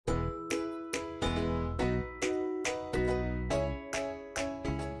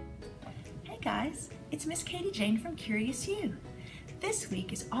guys, it's Miss Katie Jane from Curious You. This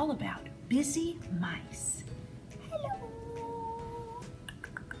week is all about busy mice. Hello!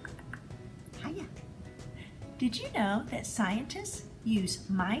 Hiya! Did you know that scientists use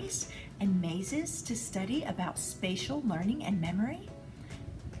mice and mazes to study about spatial learning and memory?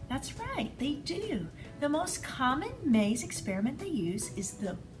 That's right, they do. The most common maze experiment they use is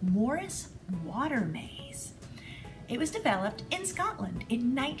the Morris water maze. It was developed in Scotland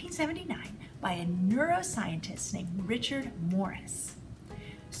in 1979 by a neuroscientist named Richard Morris.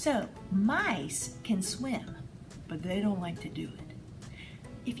 So, mice can swim, but they don't like to do it.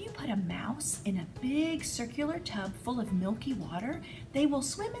 If you put a mouse in a big circular tub full of milky water, they will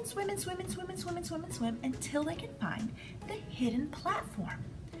swim and swim and swim and swim and swim and swim and swim until they can find the hidden platform.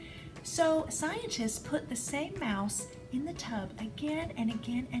 So scientists put the same mouse in the tub again and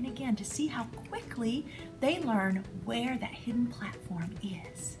again and again to see how quickly they learn where that hidden platform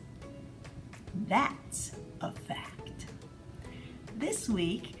is. That's a fact. This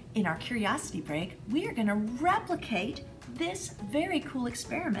week, in our curiosity break, we are going to replicate this very cool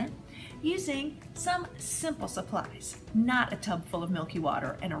experiment using some simple supplies, not a tub full of milky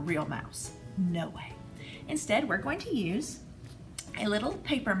water and a real mouse. No way. Instead, we're going to use a little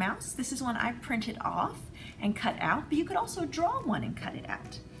paper mouse. This is one I printed off and cut out, but you could also draw one and cut it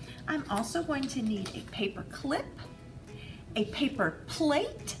out. I'm also going to need a paper clip, a paper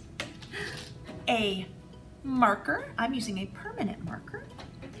plate, a marker. I'm using a permanent marker,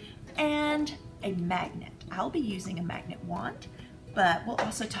 and a magnet. I'll be using a magnet wand, but we'll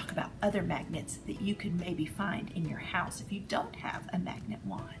also talk about other magnets that you could maybe find in your house if you don't have a magnet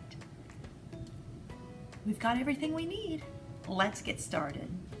wand. We've got everything we need. Let's get started.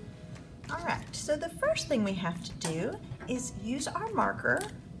 All right, so the first thing we have to do is use our marker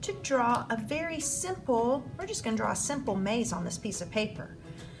to draw a very simple, we're just going to draw a simple maze on this piece of paper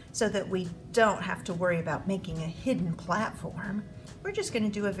so that we don't have to worry about making a hidden platform. We're just going to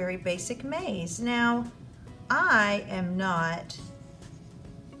do a very basic maze. Now, I am not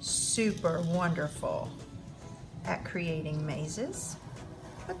super wonderful at creating mazes,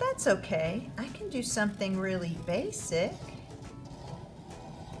 but that's okay. I can do something really basic.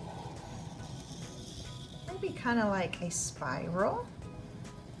 Maybe kind of like a spiral.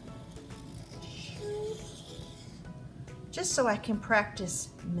 Just so I can practice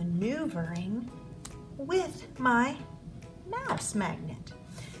maneuvering with my mouse magnet.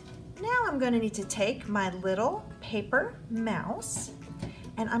 Now I'm going to need to take my little paper mouse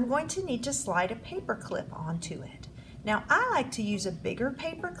and I'm going to need to slide a paper clip onto it. Now I like to use a bigger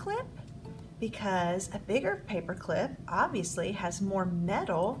paper clip because a bigger paper clip obviously has more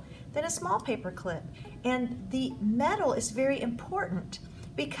metal than a small paper clip. And the metal is very important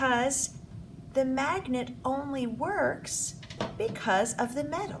because the magnet only works because of the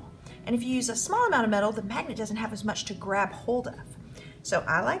metal. And if you use a small amount of metal, the magnet doesn't have as much to grab hold of. So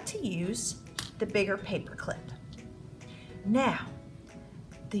I like to use the bigger paper clip. Now,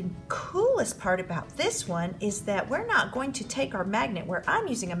 the coolest part about this one is that we're not going to take our magnet where I'm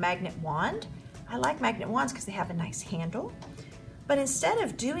using a magnet wand. I like magnet wands because they have a nice handle. But instead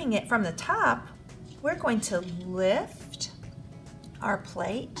of doing it from the top, we're going to lift our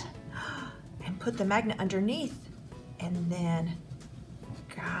plate and put the magnet underneath and then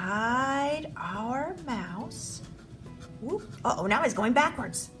guide our mouse. Uh-oh, now he's going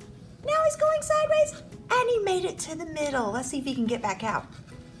backwards. Now he's going sideways and he made it to the middle. Let's see if he can get back out.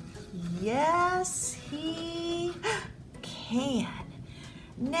 Yes, he can.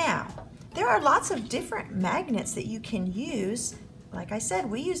 Now, there are lots of different magnets that you can use. Like I said,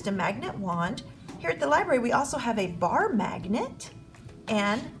 we used a magnet wand. Here at the library, we also have a bar magnet.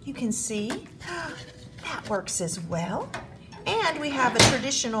 And you can see that works as well. And we have a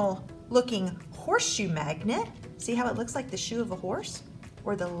traditional looking horseshoe magnet. See how it looks like the shoe of a horse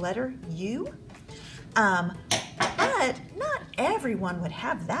or the letter U? But not everyone would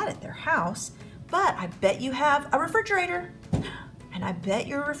have that at their house. But I bet you have a refrigerator. And I bet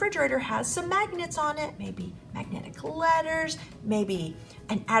your refrigerator has some magnets on it, maybe magnetic letters, maybe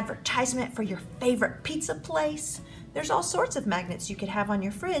an advertisement for your favorite pizza place. There's all sorts of magnets you could have on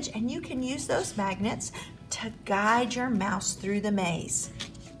your fridge, and you can use those magnets to guide your mouse through the maze.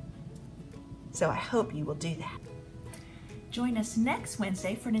 So I hope you will do that. Join us next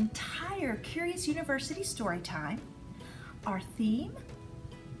Wednesday for an entire Curious University story time. Our theme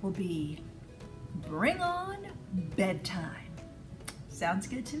will be Bring On Bedtime. Sounds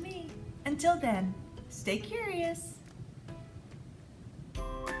good to me. Until then, stay curious.